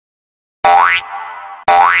Fairy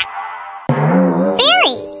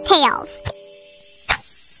tales.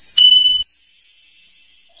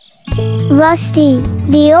 Rusty,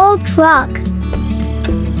 the old truck.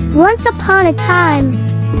 Once upon a time,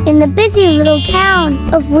 in the busy little town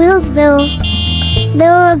of Wheelsville,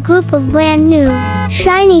 there were a group of brand new,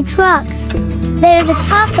 shiny trucks. They're the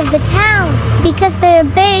talk of the town because they're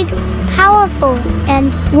big, powerful,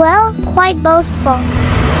 and, well, quite boastful.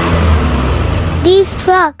 These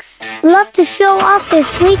trucks love to show off their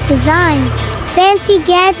sleek designs, fancy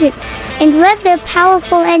gadgets, and rev their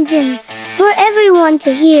powerful engines for everyone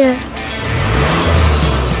to hear.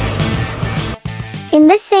 In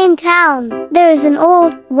this same town, there is an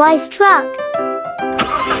old, wise truck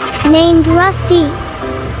named Rusty.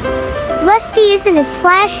 Rusty isn't as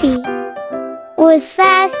flashy or as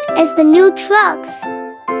fast as the new trucks,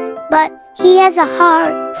 but he has a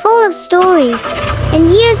heart full of stories and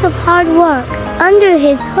years of hard work. Under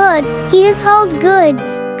his hood, he has hauled goods,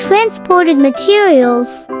 transported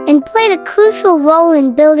materials, and played a crucial role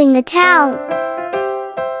in building the town.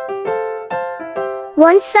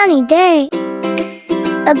 One sunny day,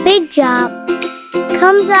 a big job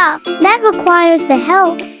comes up that requires the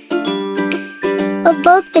help of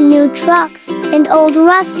both the new trucks and old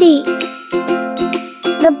Rusty.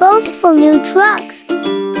 The boastful new trucks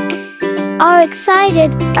are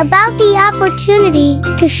excited about the opportunity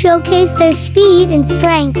to showcase their speed and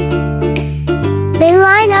strength. They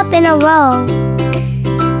line up in a row,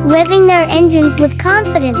 revving their engines with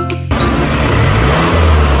confidence.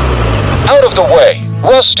 Out of the way,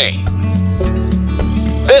 Rusty!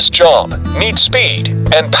 This job needs speed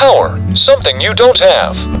and power, something you don't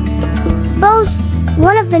have. Boasts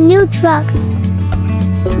one of the new trucks,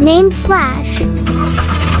 named Flash.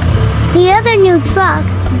 The other new truck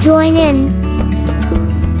join in,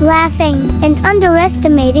 laughing and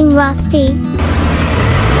underestimating Rusty.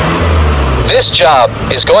 This job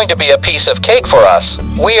is going to be a piece of cake for us.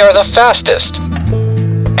 We are the fastest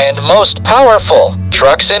and most powerful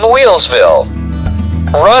trucks in Wheelsville.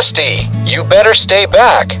 Rusty, you better stay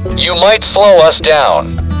back. You might slow us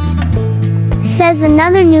down, says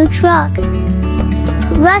another new truck.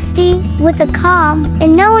 Rusty, with a calm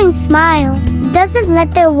and knowing smile, doesn't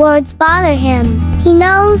let their words bother him. He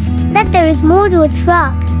knows that there is more to a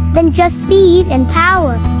truck than just speed and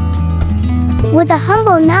power. With a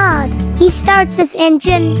humble nod, he starts his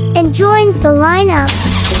engine and joins the lineup.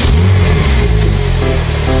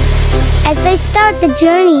 As they start the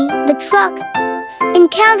journey, the trucks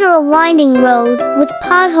encounter a winding road with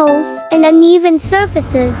potholes and uneven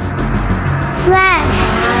surfaces.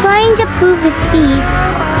 Flash, trying to prove his speed,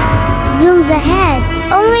 zooms ahead,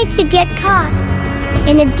 only to get caught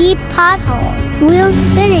in a deep pothole, wheels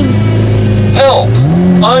spinning. Help!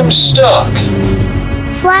 I'm stuck!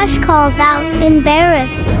 Flash calls out,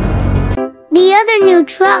 embarrassed. The other new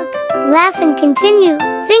truck laugh and continue,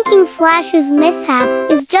 thinking Flash's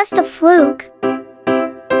mishap is just a fluke.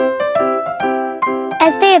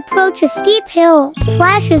 As they approach a steep hill,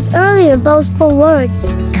 Flash's earlier boastful words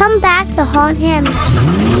come back to haunt him.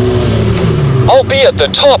 I'll be at the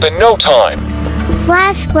top in no time!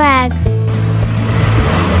 Flash brags.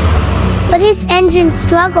 But his engine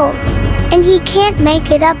struggles, and he can't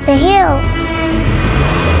make it up the hill.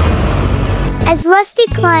 As Rusty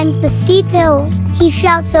climbs the steep hill, he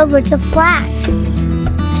shouts over to Flash.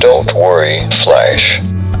 Don't worry, Flash.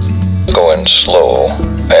 Going slow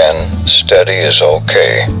and steady is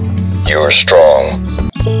okay. You're strong.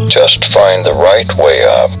 Just find the right way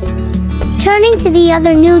up. Turning to the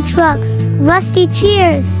other new trucks, Rusty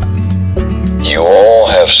cheers. You all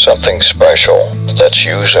have something special. Let's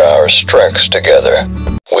use our strengths together.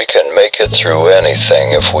 We can make it through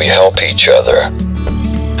anything if we help each other.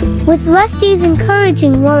 With Rusty's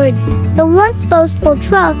encouraging words, the once boastful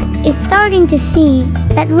truck is starting to see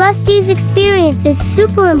that Rusty's experience is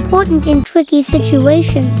super important in tricky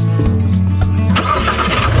situations.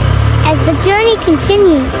 As the journey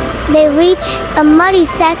continues, they reach a muddy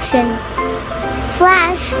section.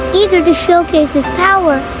 Flash, eager to showcase his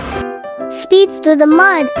power, speeds through the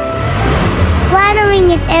mud,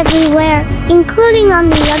 splattering it everywhere, including on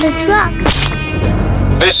the other trucks.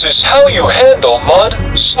 This is how you handle mud,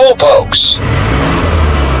 slowpokes!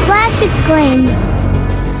 Flash exclaims,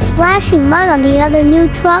 splashing mud on the other new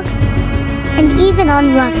truck, and even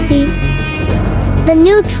on Rusty. The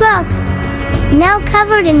new truck, now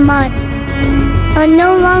covered in mud, are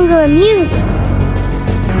no longer amused.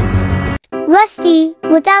 Rusty,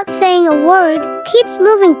 without saying a word, keeps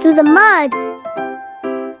moving through the mud,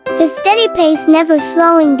 his steady pace never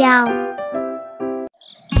slowing down.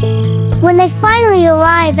 When they finally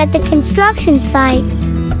arrive at the construction site,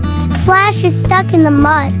 Flash is stuck in the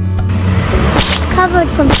mud, covered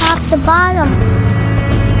from top to bottom.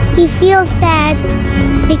 He feels sad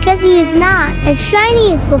because he is not as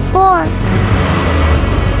shiny as before.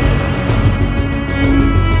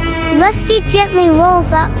 Rusty gently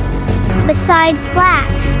rolls up beside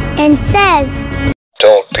Flash and says,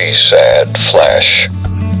 Don't be sad, Flash.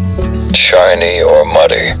 Shiny or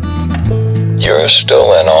muddy, you're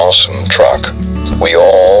still an awesome truck. We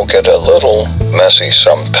all get a little messy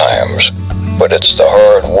sometimes, but it's the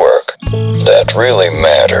hard work that really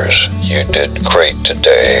matters. You did great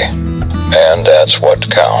today, and that's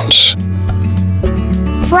what counts.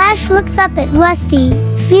 Flash looks up at Rusty,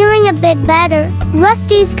 feeling a bit better.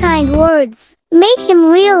 Rusty's kind words make him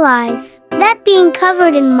realize that being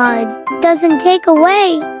covered in mud doesn't take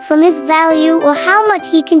away from his value or how much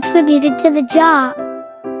he contributed to the job.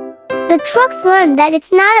 The trucks learn that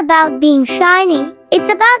it's not about being shiny,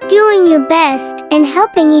 it's about doing your best and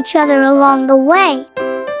helping each other along the way.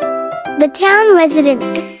 The town residents,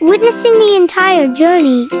 witnessing the entire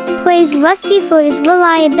journey, praise Rusty for his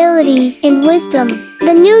reliability and wisdom.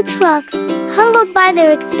 The new trucks, humbled by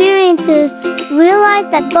their experiences,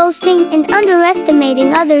 realize that boasting and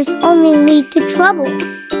underestimating others only lead to trouble.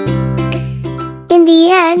 In the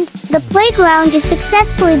end, the playground is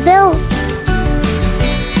successfully built,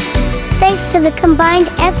 thanks to the combined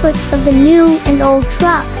efforts of the new and old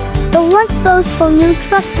trucks. The once boastful new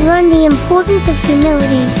trucks learn the importance of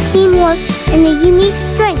humility, teamwork, and the unique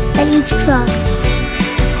strengths that each truck,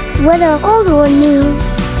 whether old or new,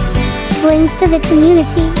 brings to the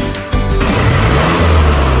community.